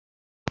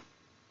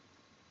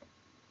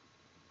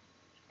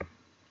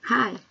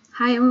Hi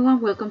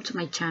everyone, welcome to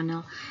my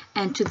channel,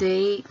 and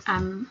today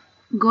I'm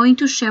going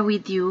to share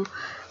with you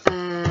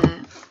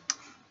an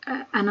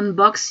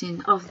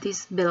unboxing of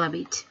this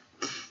BellaBeaT.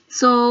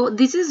 So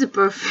this is a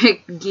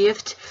perfect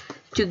gift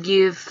to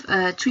give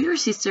to your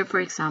sister,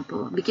 for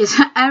example, because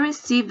I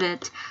received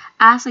it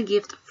as a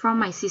gift from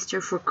my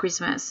sister for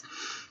Christmas,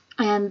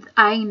 and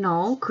I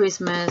know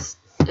Christmas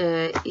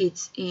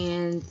it's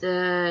in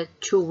the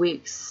 2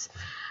 weeks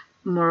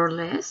more or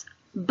less,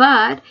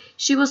 but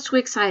she was too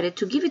excited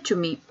to give it to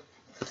me.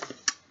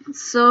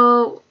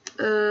 So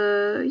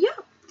yeah,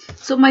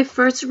 so my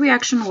first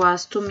reaction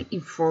was to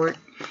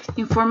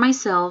inform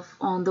myself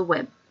on the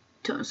web,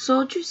 to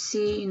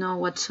see,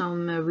 what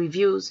some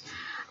reviews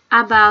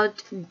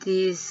about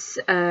this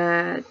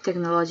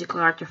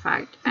technological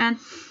artifact. And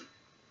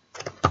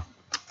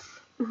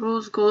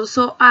rose gold,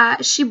 so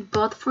she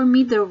bought for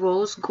me the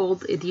rose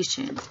gold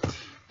edition,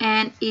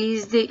 and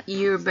is the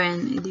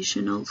urban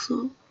edition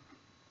also.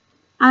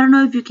 I don't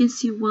know if you can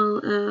see well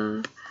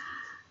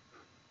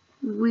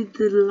with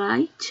the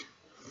light,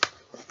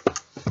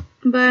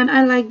 but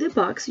I like the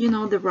box,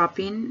 the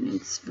wrapping,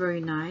 it's very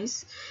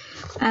nice.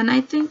 And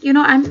I think,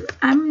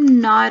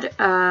 I'm not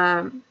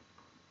a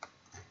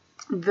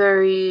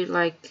very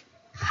like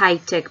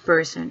high-tech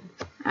person,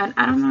 and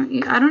I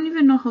don't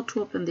even know how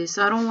to open this,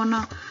 so I don't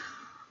wanna.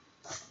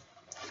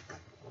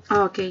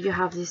 Oh, okay, you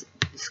have this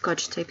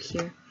scotch tape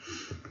here.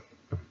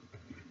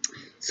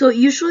 So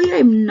usually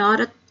I'm not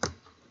a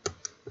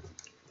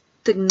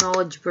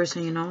technology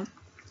person,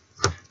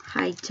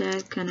 high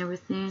tech and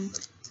everything.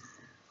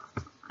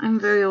 I'm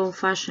very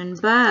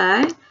old-fashioned,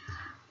 but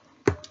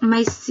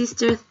my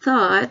sister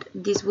thought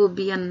this would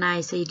be a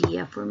nice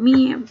idea for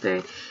me.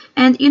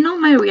 And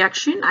my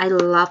reaction, I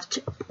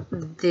loved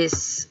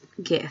this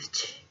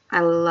gift.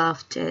 I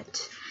loved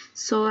it.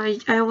 So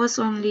I was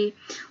only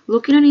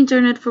looking on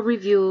internet for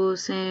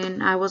reviews,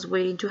 and I was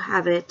waiting to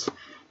have it,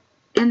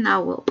 and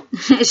now, well,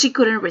 she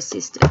couldn't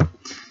resist it.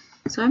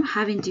 So I'm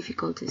having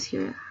difficulties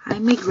here. I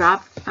may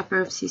grab a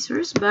pair of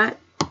scissors, but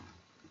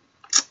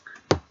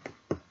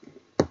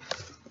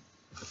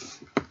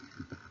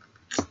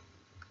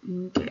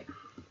okay.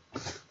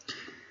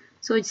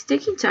 So it's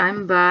taking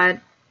time,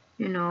 but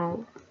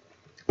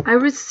I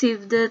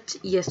received it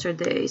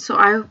yesterday. So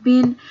I've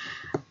been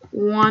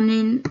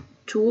wanting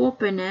to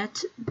open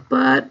it,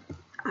 but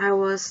I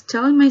was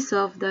telling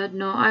myself that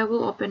no, I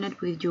will open it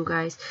with you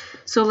guys.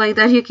 So like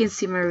that, you can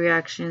see my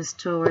reactions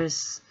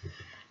towards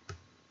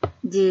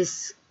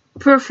this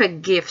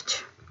perfect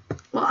gift.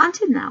 Well,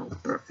 until now,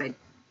 perfect.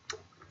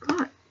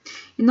 But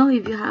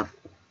if you have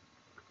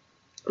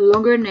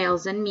longer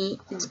nails than me,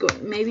 it's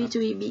going maybe to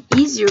be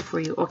easier for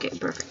you. Okay,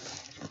 perfect.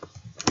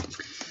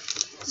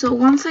 So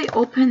once I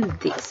open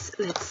this,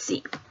 let's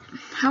see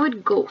how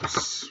it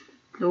goes.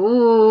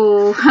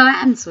 Oh,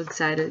 I'm so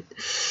excited.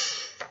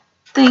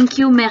 Thank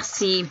you,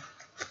 merci.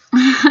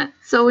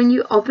 So when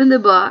you open the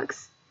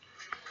box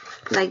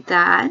like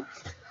that,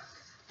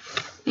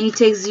 and it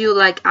takes you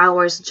like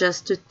hours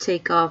just to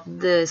take off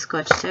the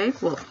scotch tape,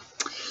 well,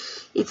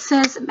 it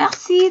says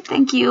merci,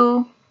 thank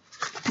you.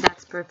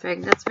 That's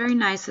perfect. That's very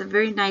nice. A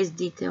very nice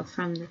detail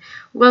from the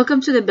welcome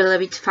to the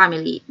BellaBeaT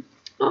family.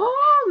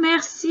 Oh,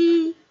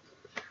 merci.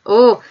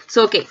 Oh,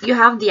 so okay, you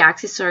have the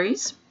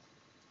accessories.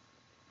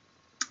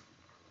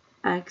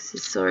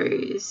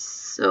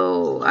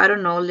 So I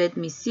don't know, let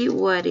me see,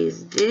 what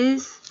is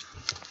this?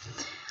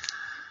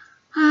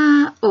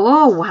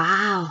 Oh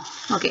wow,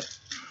 okay.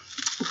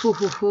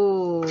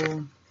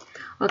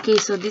 Okay,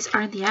 so these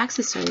are the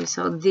accessories.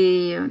 So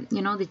the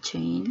the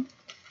chain,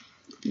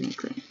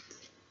 necklace.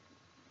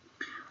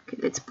 Okay,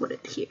 let's put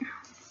it here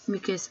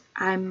because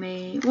I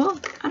may, well,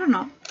 I don't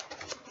know.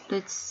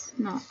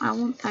 I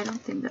won't. I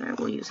don't think that I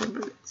will use it,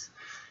 but let's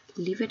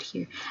leave it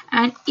here.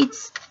 And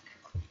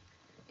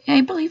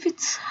I believe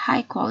it's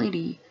high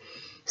quality,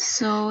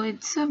 so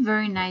it's a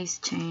very nice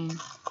chain.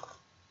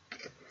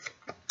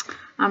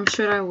 I'm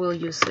sure I will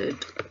use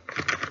it.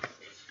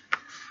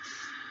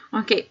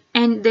 Okay,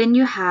 and then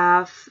you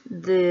have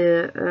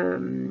the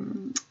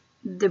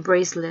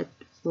bracelet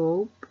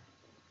rope,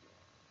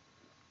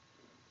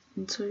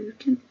 and so you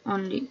can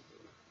only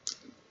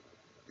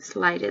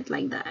slide it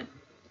like that.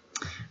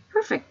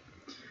 Perfect.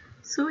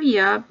 So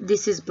yeah,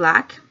 this is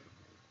black.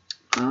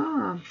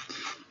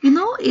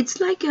 It's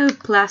like a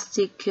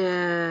plastic.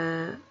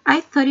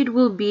 I thought it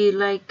will be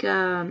like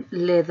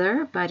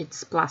leather, but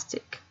it's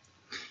plastic,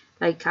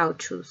 like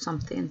caoutchouc,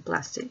 something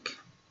plastic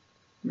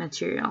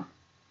material.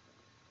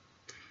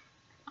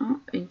 Oh,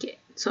 okay.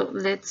 So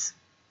let's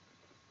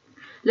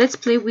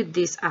play with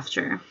this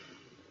after.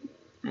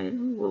 I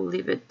will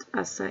leave it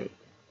as I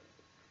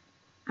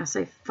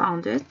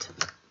found it.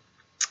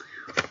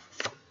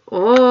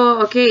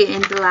 Oh, okay,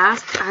 and the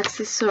last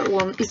accessory,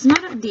 well, it's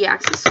not the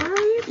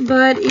accessory,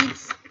 but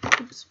it's,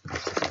 oops,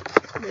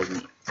 wait a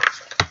minute.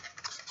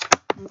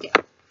 Okay,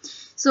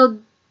 so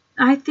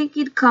I think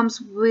it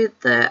comes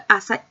with,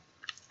 as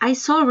I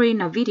saw already in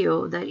a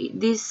video that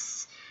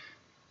this,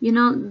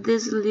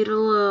 this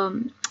little,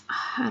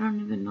 I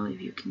don't even know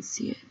if you can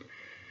see it,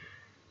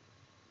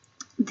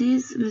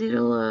 this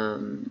little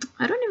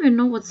I don't even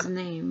know what's the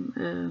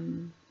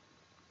name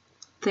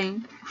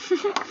thing.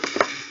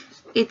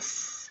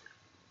 It's,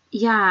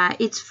 yeah,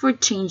 it's for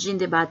changing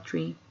the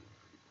battery.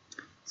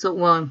 So,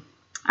 well,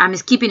 I'm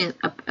skipping it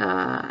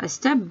a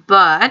step,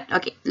 but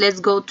okay, let's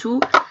go to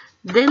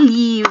the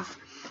leaf.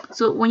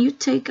 So when you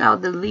take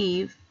out the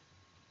leaf,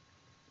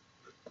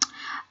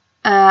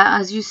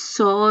 as you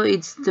saw,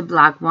 it's the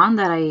black one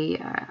that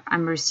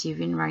I'm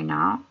receiving right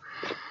now.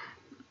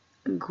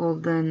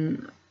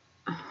 Golden.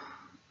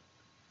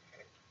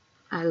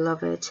 I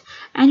love it.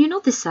 And you know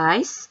the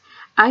size?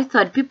 I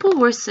thought people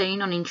were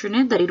saying on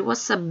internet that it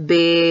was a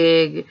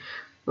big,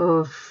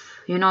 you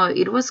know,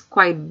 it was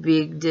quite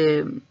big,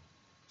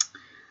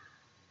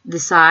 the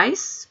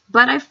size,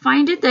 but I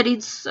find it that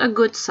it's a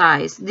good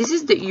size. This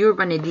is the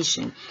urban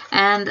edition,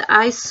 and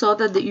I saw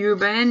that the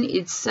urban,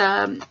 it's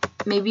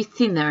maybe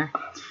thinner.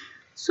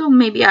 So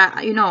maybe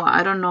you know,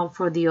 I don't know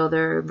for the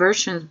other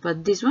versions,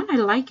 but this one I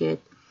like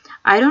it.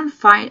 I don't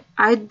find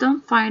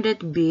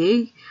it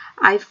big.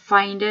 I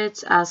find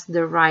it as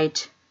the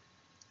right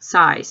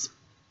size.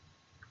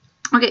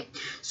 Okay,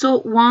 so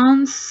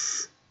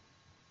once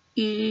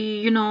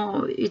you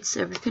know it's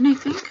everything, I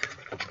think.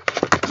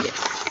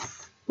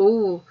 Yes.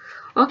 Oh,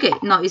 okay.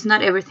 No, it's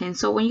not everything.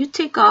 So when you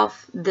take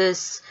off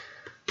this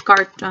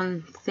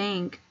carton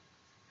thing,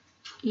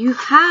 you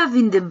have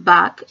in the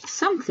back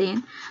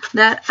something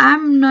that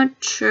I'm not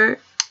sure.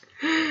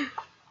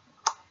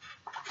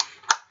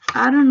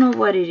 I don't know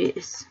what it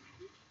is.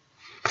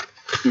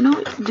 You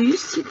know, do you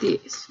see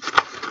this?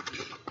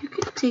 You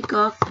can take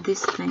off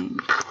this thing.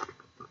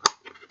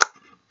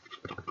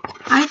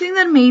 I think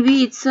that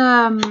maybe it's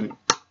a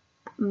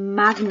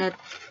magnet.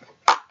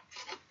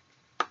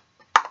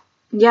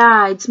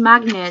 Yeah, it's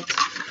magnet.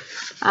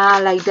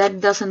 Like that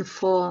doesn't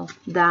fall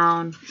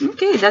down.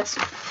 Okay, that's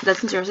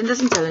interesting.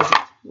 That's intelligent.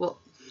 Well,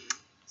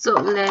 so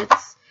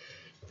let's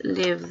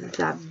leave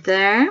that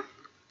there.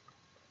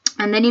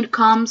 And then it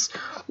comes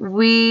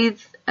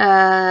with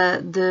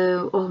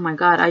the, oh my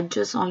god, I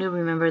just only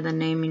remember the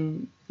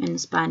name in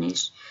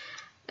Spanish.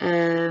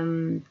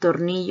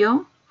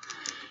 Tornillo.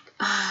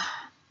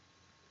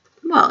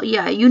 Well,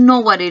 yeah, you know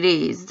what it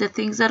is. The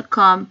things that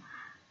come,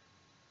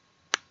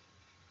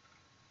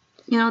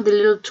 you know, the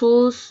little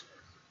tools.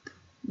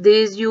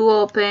 These you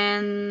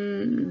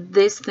open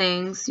these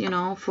things, you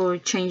know, for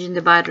changing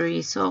the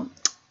battery. So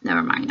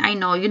never mind. I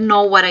know you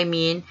know what I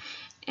mean,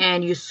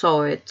 and you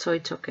saw it, so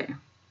it's okay.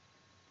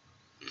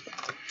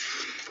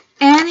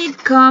 And it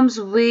comes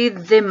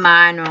with the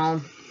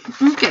manual.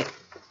 Okay,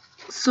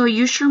 so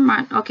use your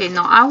manual. Okay,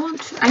 no,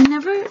 I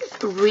never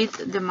read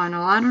the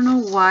manual. I don't know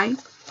why,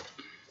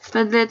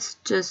 but let's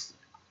just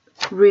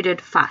read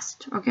it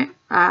fast. Okay,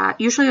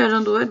 usually I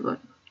don't do it, but,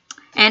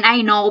 and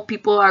I know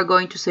people are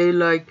going to say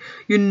like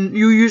you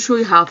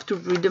usually have to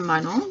read the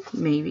manual,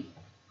 maybe.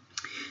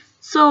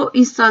 So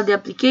install the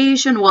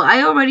application. Well,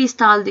 I already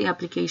installed the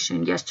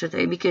application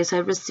yesterday because I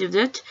received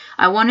it.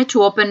 I wanted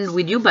to open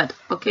with you, but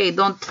okay,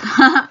 don't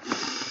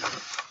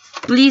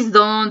please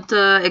don't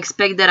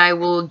expect that I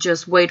will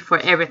just wait for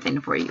everything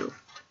for you.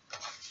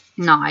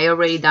 No, I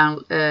already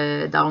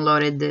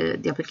downloaded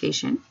the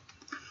application.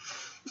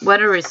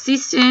 Water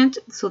resistant,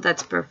 so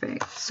that's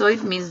perfect. So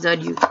it means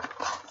that you,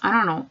 I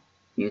don't know,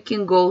 you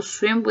can go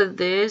swim with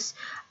this.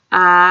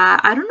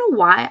 I don't know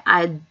why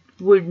I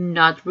would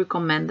not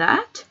recommend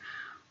that,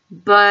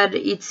 but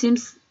it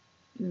seems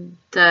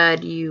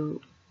that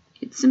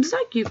it seems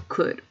like you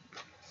could.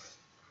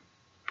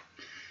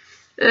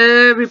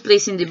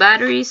 Replacing the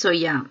battery, so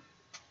yeah,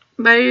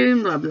 battery,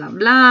 blah blah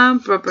blah,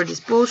 proper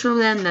disposal,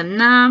 and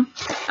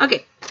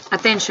okay,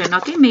 attention.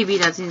 Okay, maybe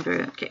that's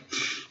important. Okay,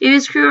 if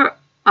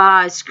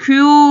it's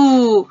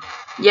screw,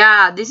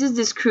 yeah, this is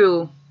the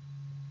screw.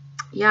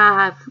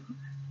 Yeah,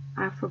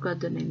 I forgot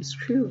the name.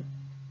 Screw.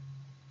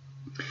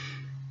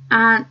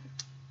 And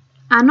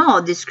I know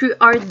the screw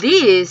are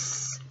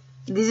this.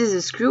 This is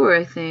a screwer,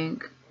 I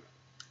think.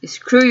 A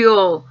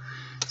screw.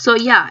 So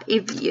yeah,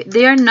 if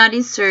they are not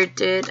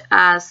inserted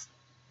as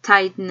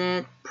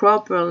tightened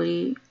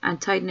properly,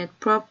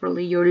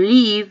 your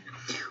leaf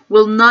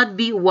will not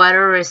be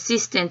water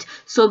resistant.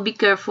 So be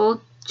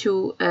careful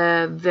to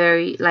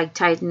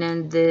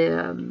tighten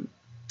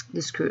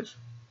the screws.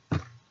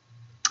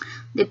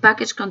 The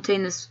package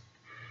contains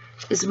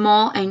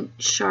small and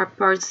sharp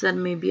parts that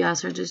may be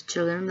hazardous to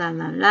children.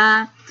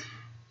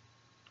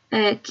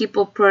 Keep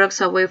all products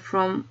away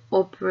from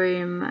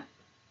operating.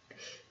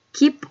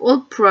 Keep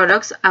all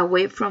products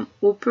away from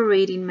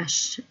operating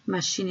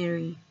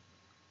machinery.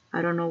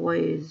 I don't know what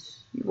is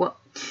what.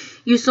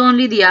 Use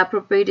only the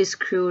appropriate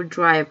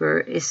screwdriver.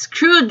 A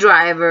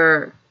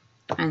screwdriver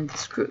and the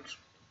screws.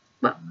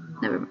 Well,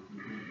 never mind.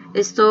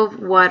 A stove,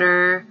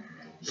 water,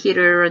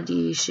 heater,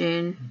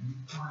 radiation.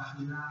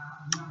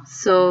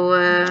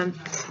 So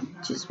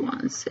just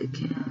 1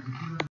 second.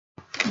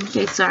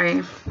 Okay,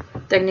 sorry.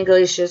 Technical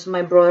issues.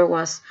 My brother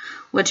was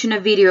watching a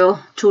video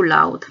too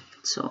loud.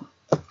 So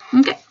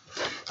okay.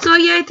 So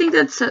yeah, I think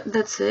that's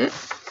it.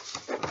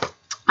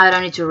 I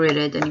don't need to read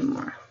it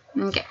anymore.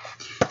 Okay.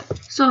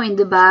 So in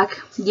the back,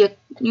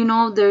 you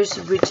know, there's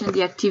written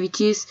the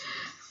activities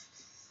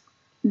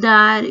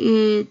that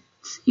it,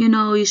 you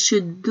know, it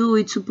should do,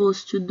 it's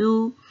supposed to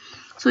do.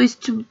 So it's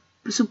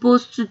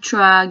supposed to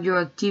track your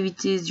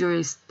activities,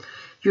 your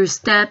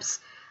steps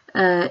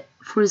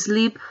for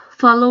sleep,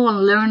 follow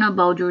and learn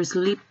about your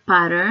sleep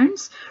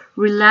patterns,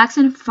 relax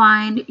and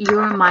find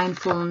your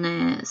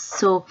mindfulness.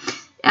 So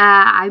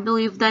I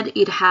believe that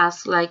it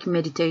has like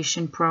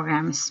meditation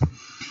programs.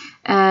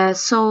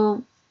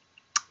 So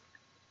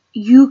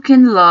you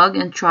can log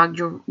and track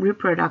your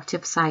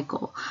reproductive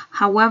cycle.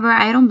 However,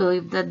 I don't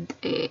believe that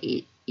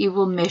it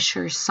will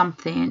measure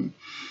something.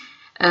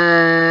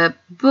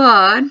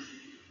 But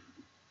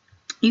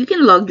you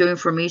can log your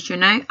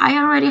information. I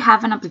already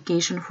have an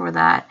application for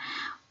that.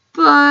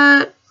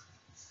 But,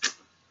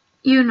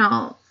 you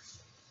know,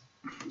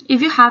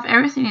 if you have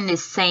everything in the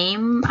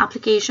same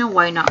application,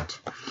 why not?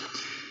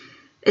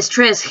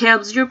 Stress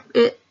helps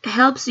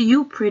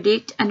you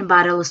predict and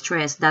battle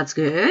stress. That's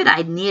good.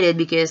 I need it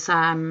because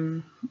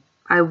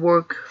I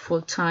work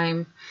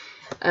full-time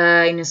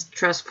in a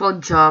stressful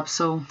job.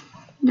 So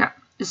yeah,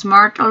 a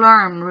smart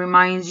alarm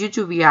reminds you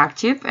to be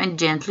active and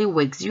gently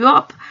wakes you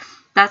up.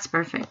 That's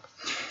perfect.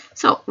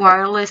 So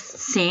wireless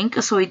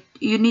sync. So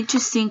you need to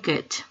sync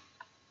it.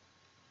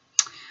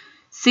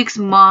 6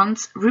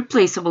 months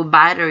replaceable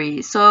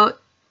battery. So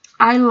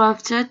I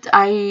loved it.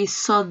 I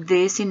saw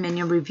this in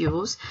many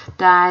reviews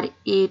that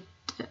it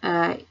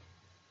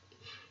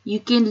you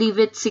can leave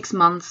it 6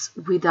 months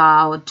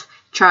without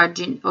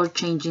charging or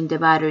changing the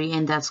battery,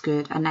 and that's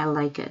good, and I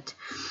like it.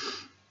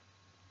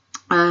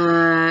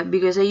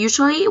 Because I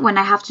usually, when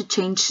I have to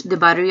change the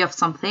battery of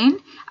something,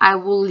 I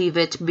will leave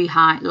it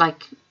behind,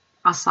 like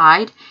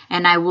aside,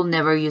 and I will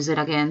never use it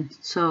again.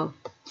 So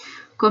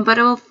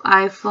compatible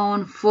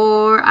iPhone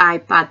 4,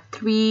 iPad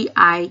 3,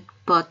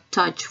 iPod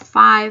Touch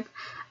 5,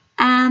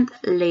 and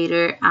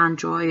later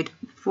Android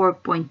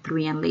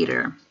 4.3 and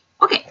later.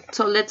 Okay,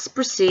 so let's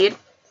proceed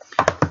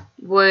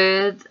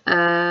with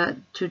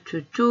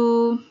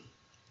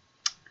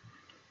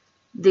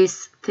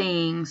this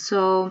thing.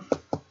 So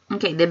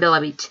okay, the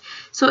BellaBeaT.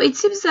 So it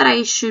seems that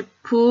I should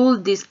pull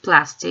this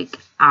plastic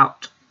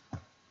out,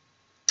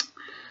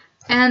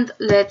 and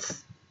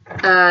let's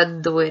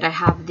do it. I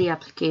have the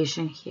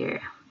application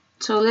here,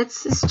 so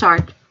let's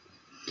start.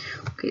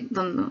 Okay,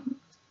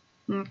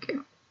 okay.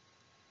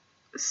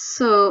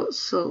 So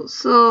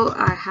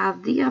I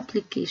have the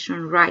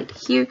application right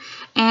here,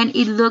 and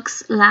it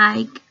looks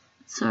like,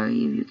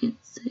 sorry if you can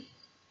see,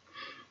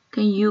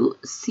 can you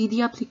see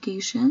the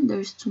application?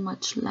 There's too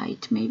much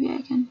light. Maybe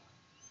I can,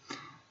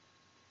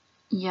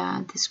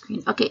 yeah, the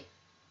screen. Okay,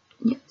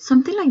 yeah,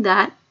 something like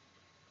that.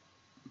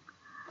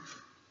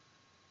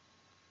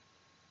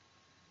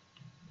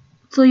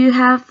 So you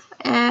have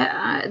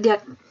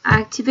the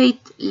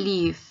activate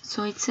leaf.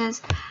 So it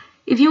says,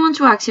 if you want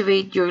to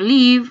activate your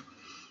leaf,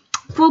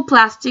 pull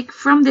plastic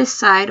from the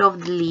side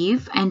of the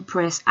leaf and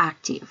press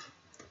active.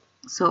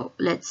 So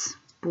let's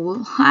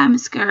pull. I'm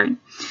scared.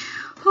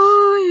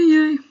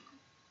 Oh,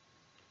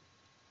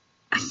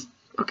 yeah.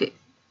 Okay.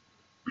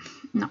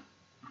 No,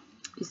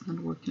 it's not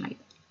working like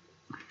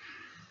that.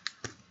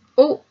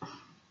 Oh,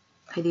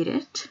 I did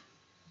it.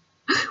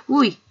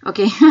 Ooh,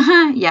 okay.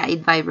 Yeah,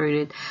 it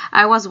vibrated.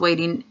 I was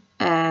waiting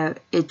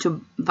it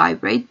to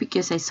vibrate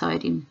because I saw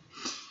it in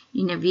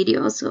a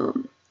video. So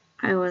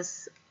I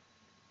was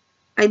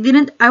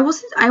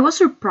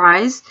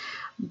surprised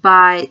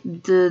by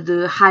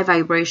the high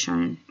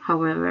vibration,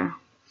 however.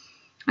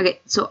 Okay,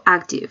 so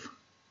active.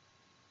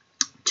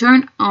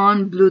 Turn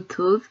on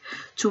Bluetooth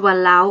to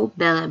allow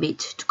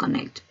BellaBeaT to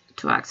connect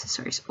to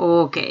accessories.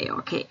 Okay.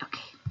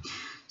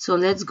 So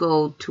let's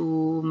go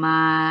to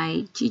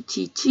my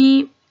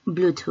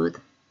Bluetooth.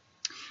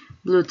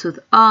 Bluetooth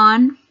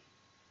on.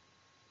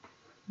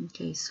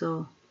 Okay,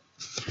 so,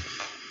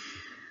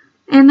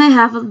 and I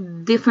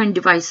have different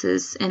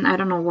devices, and I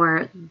don't know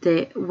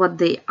what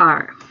they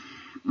are.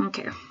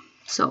 Okay,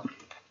 so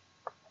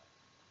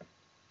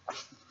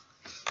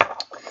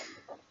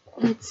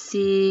let's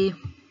see.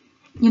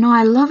 You know,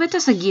 I love it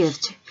as a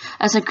gift,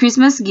 as a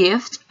Christmas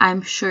gift.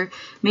 I'm sure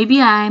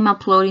maybe I'm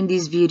uploading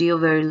this video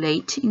very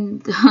late during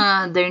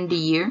the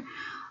year,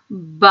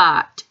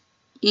 but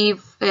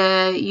if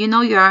you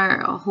know, you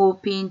are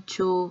hoping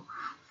to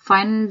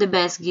find the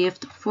best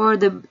gift for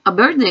a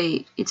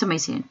birthday, it's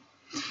amazing.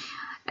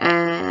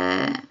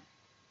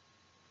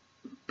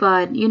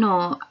 But you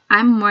know,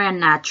 I'm more a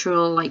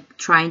natural, like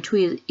trying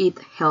to eat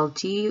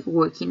healthy,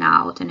 working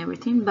out and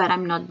everything, but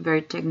I'm not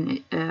very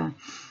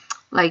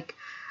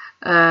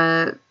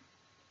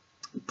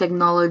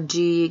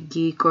technology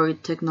geek or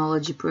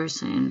technology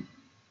person.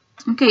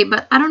 Okay,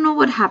 but I don't know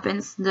what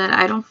happens that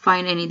I don't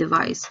find any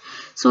device.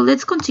 So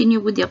let's continue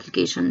with the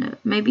application.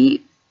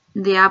 Maybe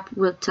the app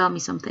will tell me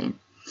something.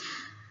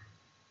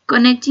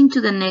 Connecting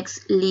to the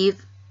next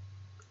leaf,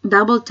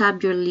 double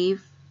tap your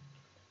leaf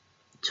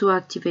to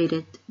activate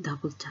it.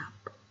 Double tap.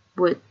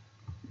 Wait,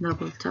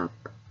 double tap.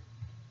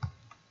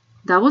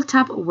 Double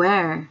tap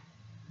where?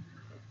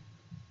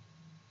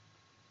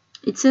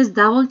 It says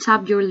double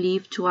tap your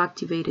leaf to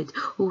activate it.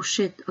 Oh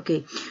shit,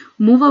 okay.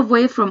 Move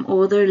away from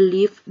other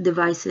leaf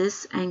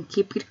devices and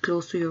keep it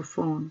close to your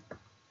phone.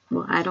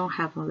 Well, I don't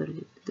have other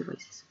leaf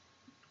devices.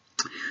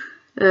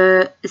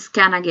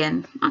 Scan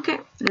again. Okay,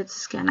 let's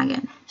scan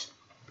again.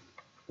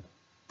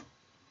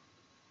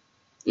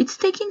 It's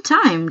taking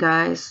time,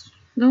 guys.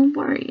 Don't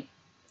worry.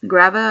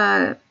 Grab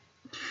a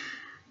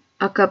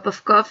cup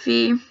of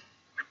coffee,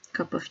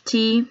 cup of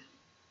tea.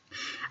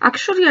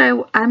 Actually,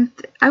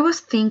 I was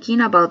thinking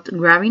about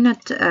grabbing a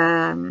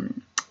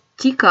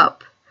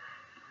teacup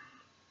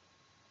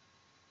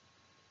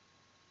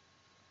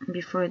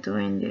before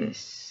doing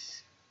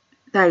this.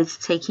 That is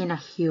taking a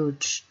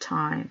huge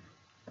time.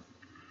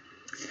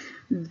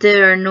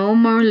 There are no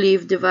more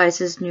leaf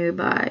devices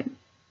nearby.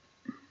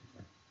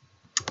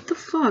 What the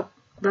fuck?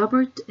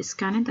 Double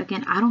scan it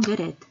again? I don't get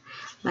it.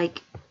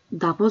 Like,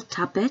 double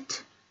tap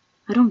it?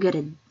 I don't get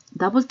it.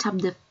 Double tap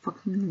the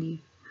fucking leaf.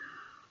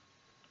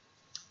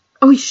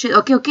 Oh shit,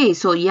 okay,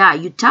 so yeah,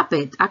 you tap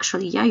it.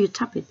 Actually, yeah, you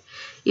tap it.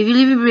 If you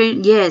leave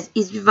it, yes,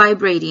 it's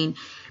vibrating.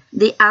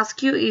 They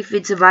ask you if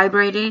it's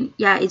vibrating.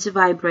 Yeah, it's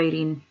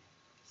vibrating.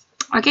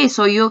 Okay,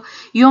 so you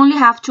only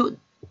have to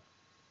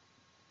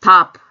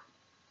tap.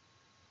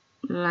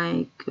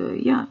 Like,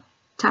 yeah,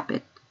 tap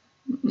it.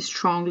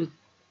 Strongly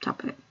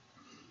tap it.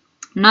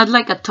 Not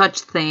like a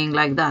touch thing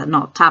like that.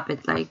 No, tap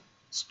it like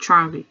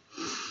strongly.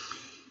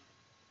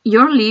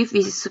 Your leaf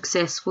is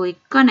successfully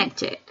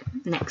connected.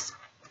 Next.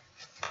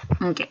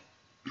 Okay.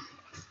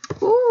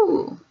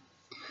 Ooh.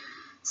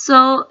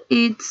 So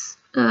it's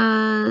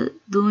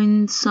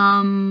doing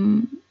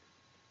some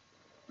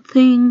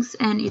things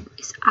and it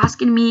is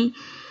asking me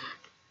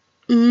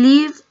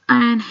leave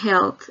and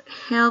health.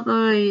 Health,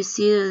 or you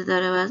see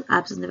that I was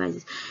absent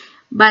devices.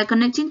 By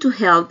connecting to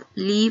health,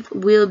 leave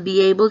will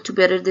be able to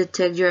better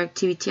detect your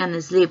activity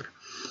and sleep.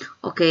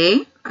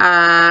 Okay,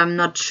 I'm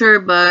not sure,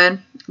 but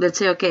let's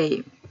say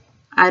okay.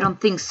 I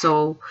don't think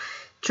so.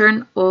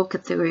 Turn all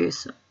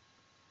categories.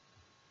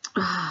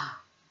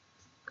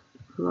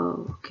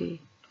 Low, okay.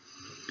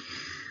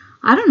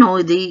 I don't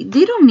know, they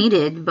don't need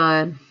it,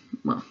 but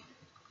well.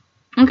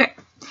 Okay.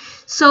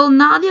 So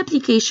now the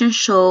application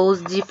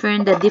shows the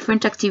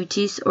different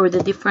activities or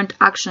the different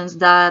actions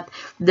that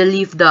the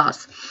leaf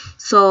does.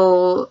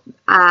 So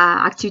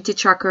activity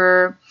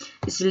tracker,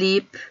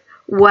 sleep,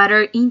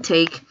 water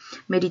intake,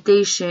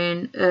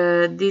 meditation,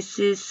 this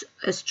is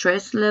a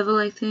stress level,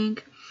 I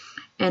think,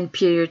 and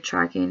period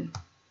tracking.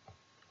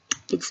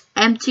 It's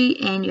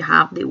empty and you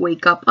have the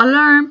wake up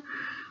alarm.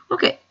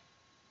 Okay,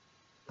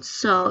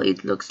 so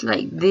it looks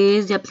like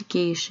this, the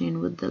application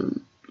with the,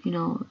 you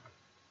know,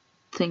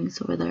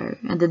 things over there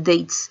and the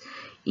dates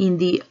in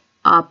the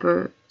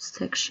upper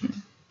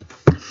section.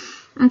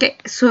 Okay,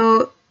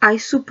 so I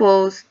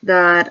suppose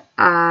that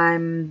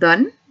I'm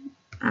done.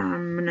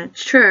 I'm not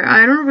sure.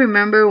 I don't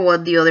remember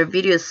what the other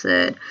video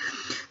said.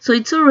 So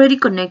it's already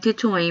connected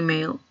to my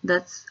email.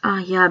 That's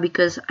yeah,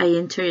 because I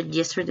entered it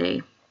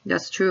yesterday.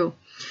 That's true.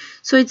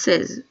 So it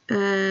says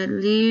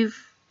leave.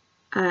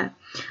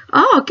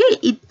 Oh, okay.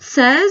 It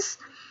says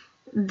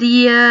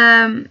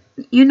the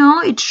you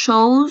know, it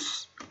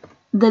shows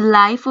the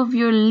life of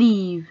your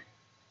leaf.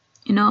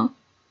 You know,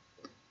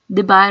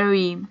 the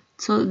battery.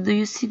 So do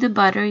you see the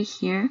battery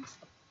here?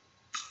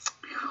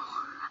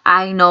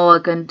 I know I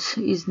can't.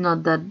 It's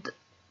not that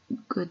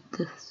good.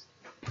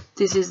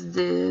 This is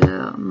the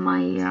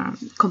my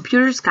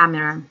computer's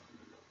camera.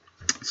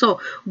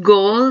 So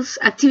goals: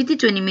 activity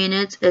 20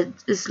 minutes,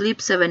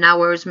 sleep 7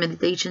 hours,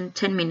 meditation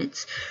 10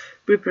 minutes,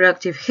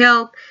 reproductive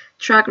health,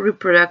 track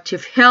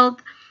reproductive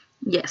health.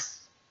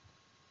 Yes.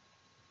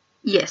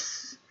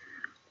 Yes.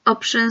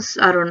 Options,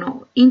 I don't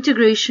know.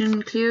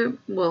 Integration clear.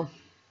 Well,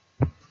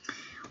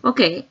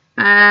 okay.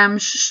 I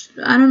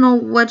don't know.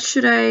 What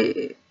should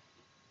I?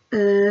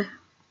 We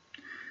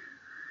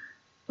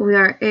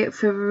are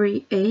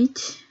February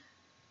 8th.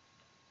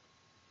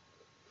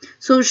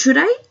 So should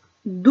I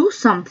do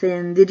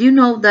something? Did you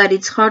know that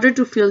it's harder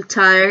to feel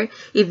tired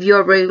if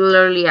you're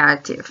regularly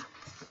active?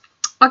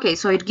 Okay,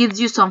 so it gives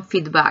you some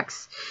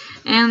feedbacks.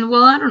 And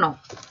well, I don't know.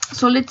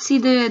 So let's see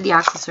the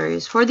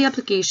accessories. For the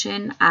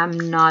application,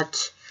 I'm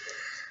not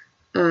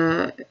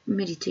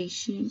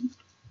meditation.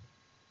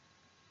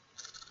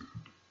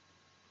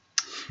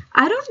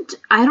 I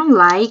don't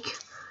like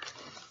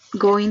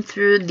going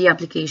through the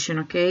application,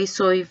 okay?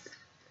 So if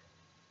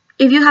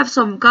you have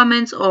some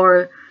comments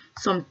or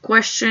some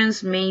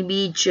questions,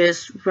 maybe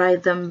just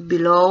write them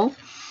below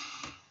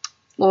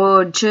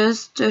or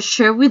just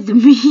share with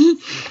me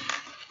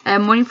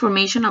more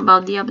information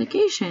about the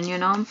application, you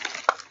know.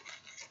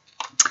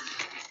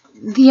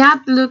 The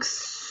app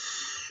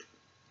looks,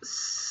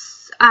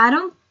 I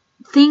don't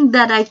think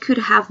that I could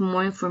have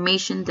more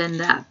information than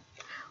that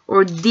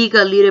or dig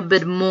a little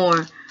bit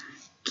more.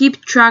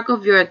 Keep track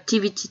of your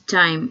activity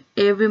time.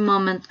 Every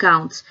moment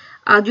counts.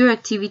 Add your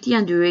activity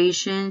and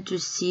duration to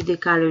see the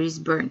calories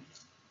burned.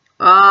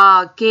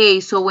 Okay,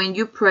 so when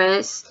you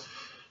press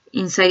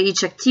inside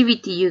each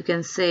activity, you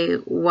can say,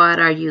 what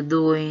are you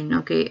doing?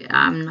 Okay,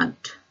 I'm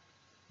not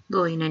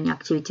doing any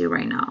activity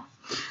right now.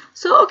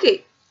 So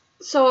okay,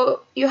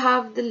 so you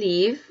have the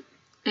leaf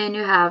and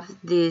you have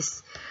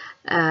this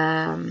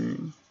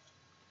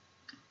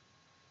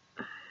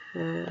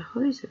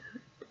how is it,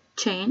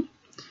 chain.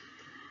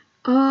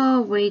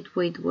 Oh, wait.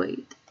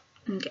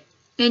 Okay,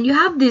 and you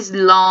have this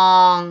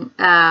long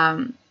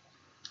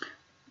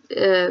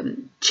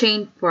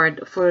chain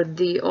part for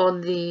all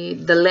the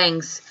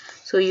lengths,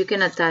 so you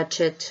can attach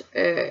it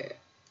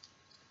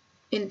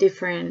in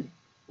different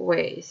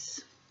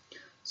ways.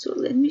 So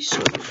let me show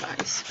you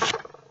guys.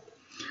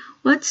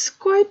 What's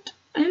quite,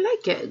 I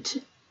like it.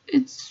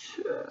 It's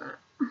a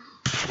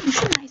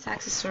nice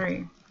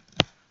accessory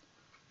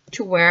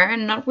to wear,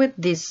 and not with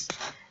this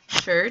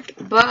shirt,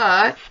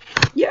 but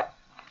yeah,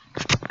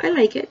 I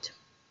like it.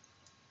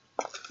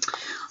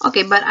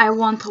 Okay, but I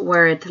won't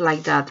wear it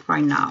like that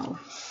right now.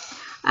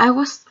 I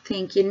was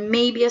thinking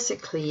maybe as a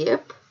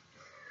clip,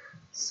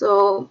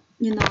 so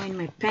you know, in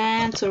my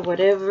pants or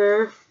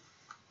whatever.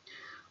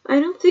 I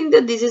don't think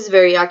that this is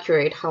very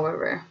accurate,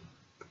 however.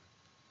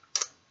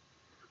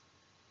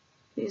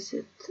 Is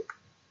it?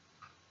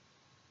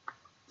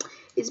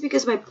 It's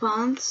because my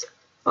pants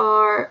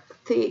are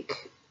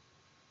thick.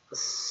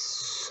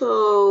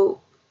 So,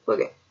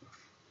 okay.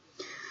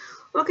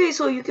 Okay,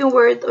 so you can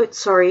wear it. Oh,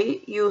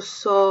 sorry, you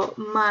saw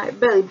my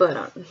belly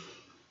button.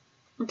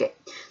 Okay,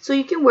 so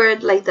you can wear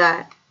it like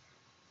that.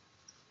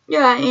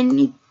 Yeah, and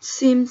it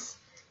seems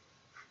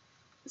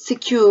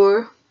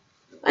secure.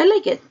 I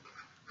like it.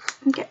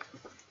 Okay.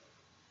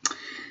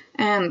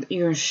 And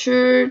your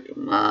shirt,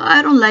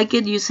 I don't like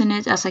it using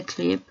it as a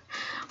clip,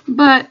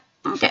 but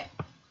okay.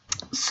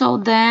 So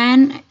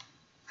then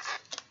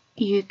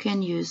you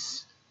can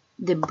use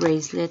the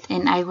bracelet,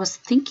 and I was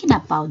thinking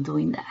about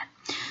doing that.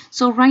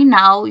 So right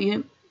now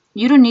you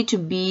don't need to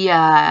be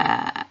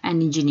an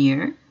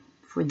engineer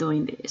for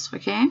doing this,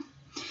 okay?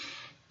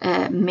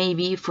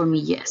 Maybe for me,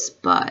 yes,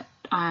 but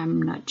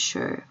I'm not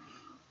sure.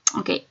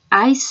 Okay,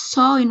 I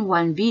saw in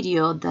one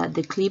video that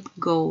the clip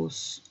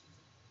goes.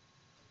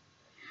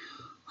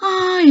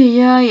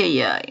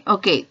 Yeah.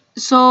 Okay,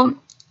 so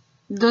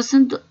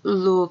doesn't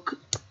look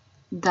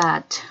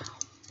that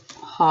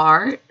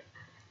hard.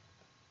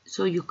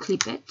 So you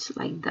clip it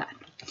like that.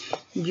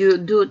 You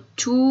do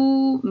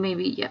two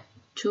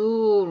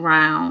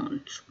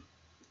rounds,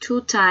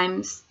 2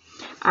 times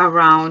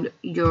around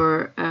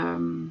your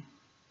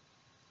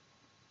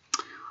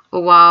oh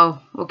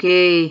wow,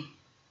 okay,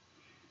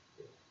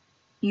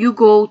 you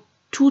go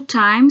 2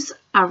 times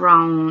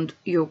around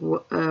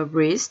your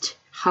wrist.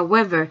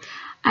 However,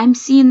 I'm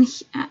seeing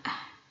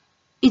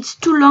it's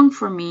too long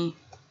for me.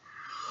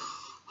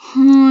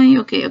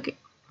 Okay,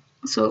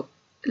 so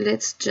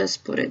let's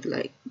just put it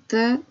like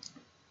that.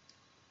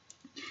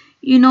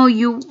 You know,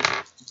 you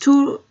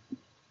two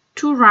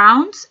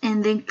rounds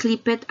and then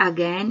clip it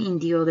again in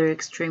the other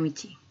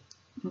extremity.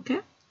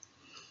 Okay,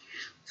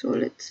 so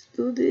let's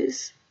do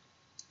this.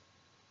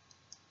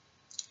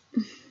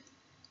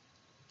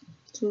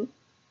 So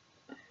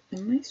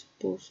am I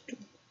supposed to?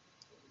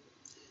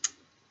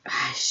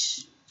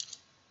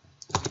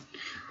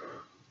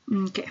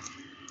 Okay,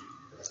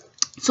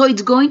 so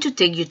it's going to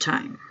take you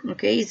time.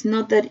 Okay, it's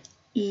not that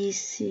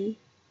easy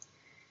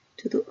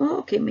to do. Oh,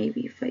 okay,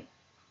 maybe if I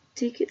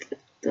take it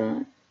like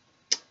that.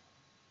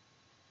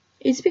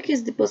 It's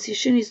because the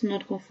position is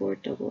not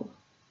comfortable.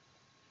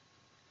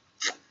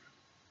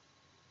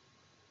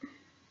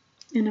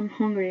 And I'm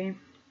hungry.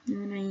 I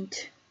wanna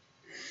eat.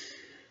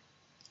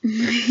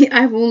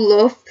 I would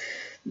love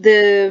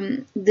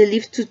the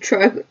leaf to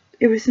track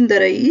everything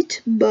that I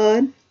eat,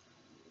 but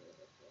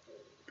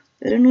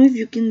I don't know if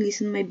you can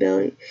listen my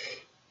belly.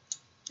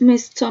 My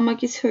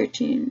stomach is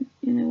hurting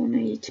and I wanna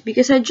eat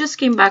because I just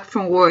came back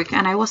from work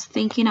and I was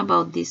thinking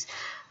about this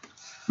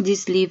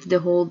leaf the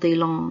whole day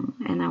long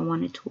and I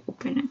wanted to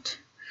open it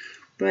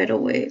right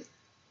away.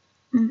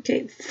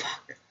 Okay,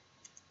 fuck.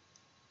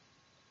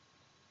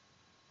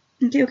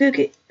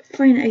 Okay,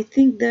 fine. I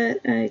think that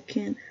I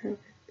can have it.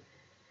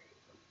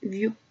 If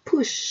you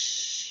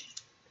push.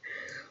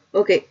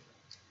 Okay,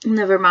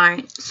 never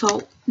mind.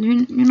 So,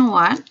 you know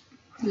what?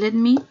 Let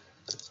me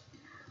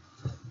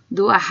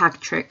do a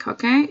hack trick,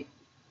 okay?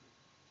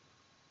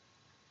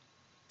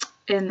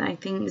 And I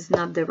think it's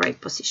not the right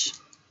position.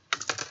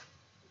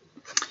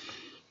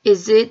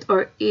 Is it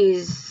or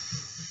is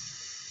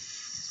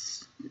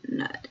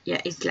not?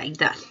 Yeah, it's like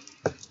that.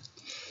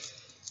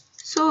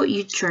 So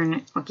you turn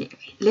it. Okay,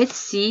 let's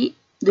see.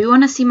 Do you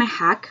want to see my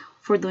hack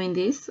for doing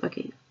this?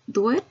 Okay,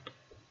 do it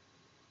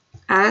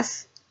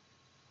as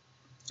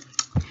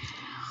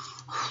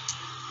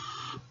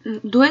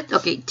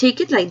okay, take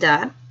it like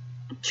that,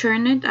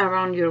 turn it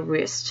around your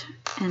wrist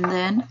and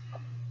then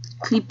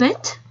clip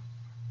it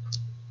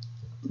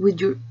with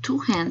your 2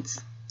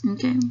 hands.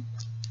 Okay.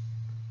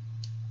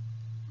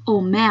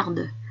 Oh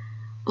merde.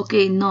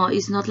 Okay, no,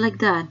 it's not like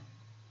that.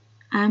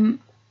 I'm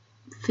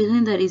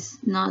feeling that it's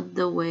not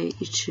the way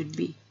it should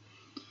be.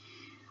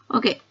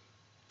 Okay,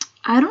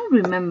 I don't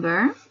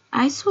remember.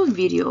 I saw a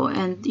video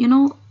and you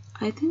know,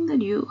 I think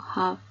that you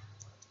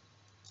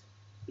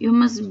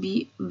must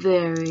be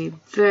very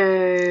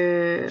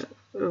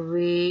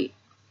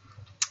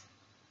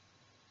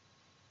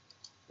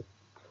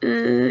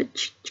You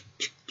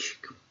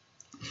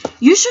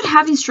should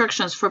have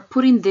instructions for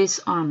putting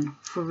this on,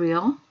 for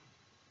real.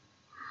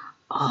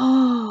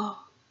 Oh,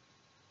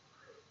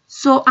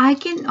 so I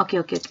can,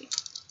 okay.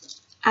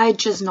 I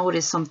just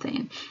noticed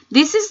something.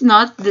 This is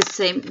not the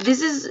same.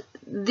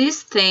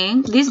 This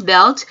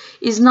belt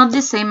is not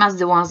the same as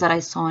the ones that I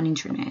saw on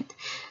internet.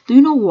 Do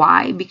you know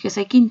why? Because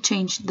I can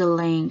change the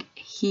length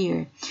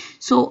here.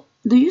 So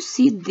do you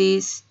see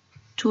these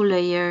 2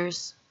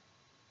 layers?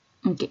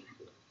 Okay,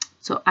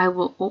 so I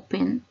will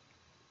open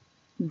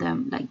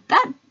them like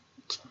that.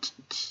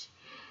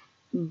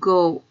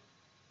 Go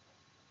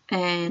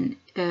and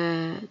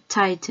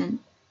tighten.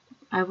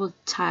 I will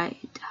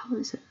tighten. How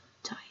is it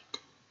tight?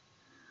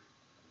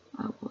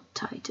 I will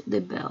tighten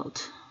the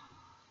belt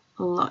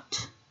a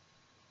lot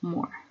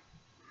more,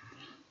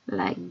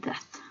 like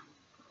that,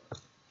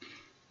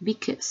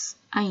 because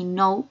I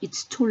know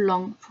it's too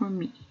long for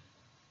me,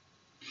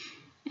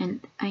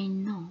 and I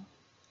know.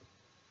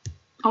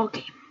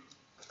 Okay,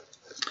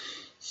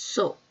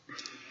 so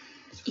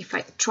if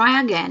I try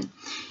again,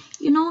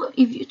 you know,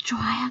 if you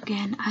try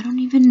again, I don't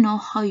even know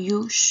how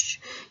you're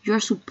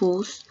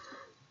supposed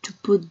to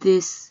put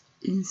this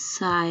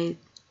inside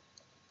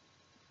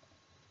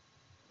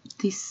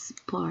this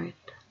part.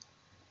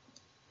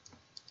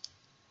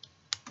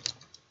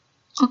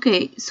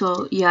 Okay,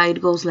 so yeah,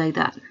 it goes like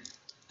that.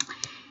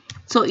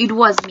 So it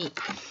was me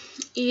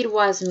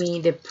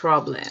the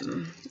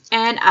problem,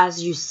 and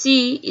as you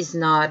see, it's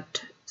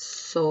not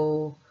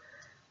so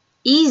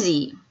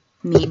easy.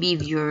 Maybe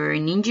if you're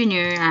an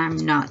engineer, I'm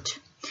not.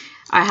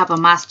 I have a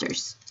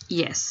master's,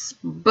 yes,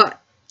 but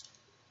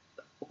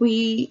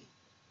we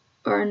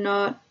are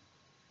not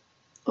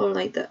all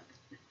like that.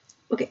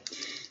 Okay,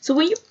 so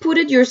when you put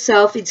it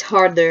yourself, it's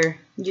harder,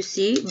 you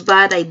see,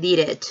 but I did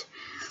it.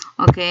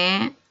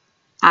 Okay,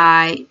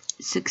 I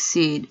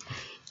succeed.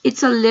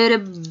 It's a little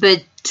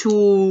bit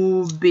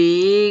too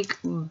big,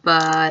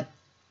 but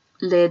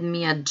let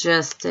me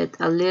adjust it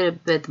a little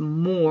bit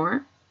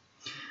more.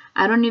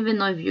 I don't even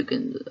know if you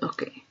can do.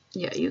 Okay,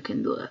 yeah, you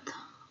can do that.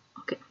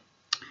 Okay,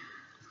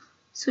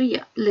 so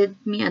yeah, let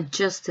me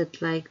adjust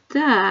it like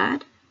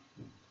that.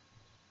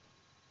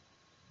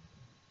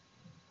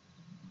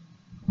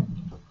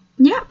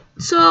 Yeah,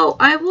 so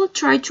I will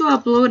try to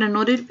upload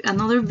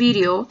another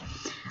video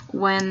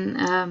when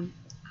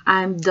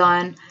I'm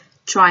done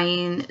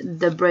trying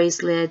the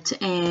bracelet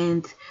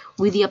and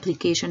with the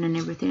application and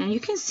everything, and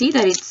you can see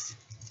that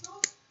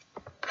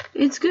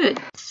it's good.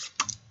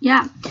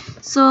 Yeah,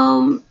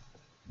 so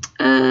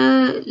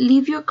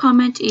leave your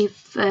comment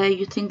if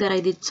you think that I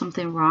did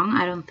something wrong.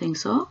 I don't think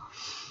so,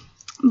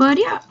 but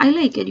yeah, I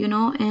like it, you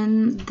know,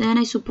 and then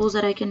I suppose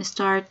that I can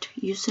start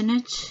using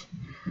it.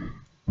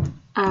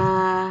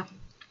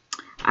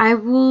 I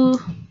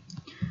will,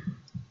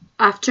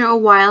 after a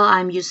while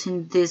I'm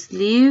using this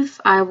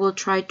sleeve, I will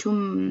try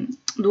to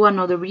do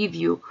another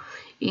review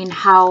in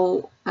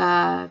how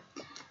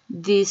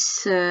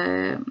this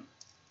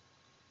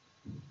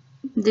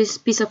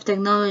piece of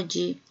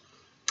technology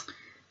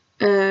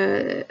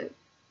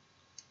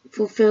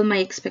fulfill my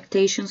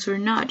expectations or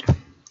not.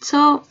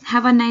 So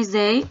have a nice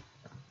day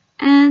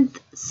and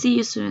see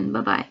you soon.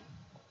 Bye bye.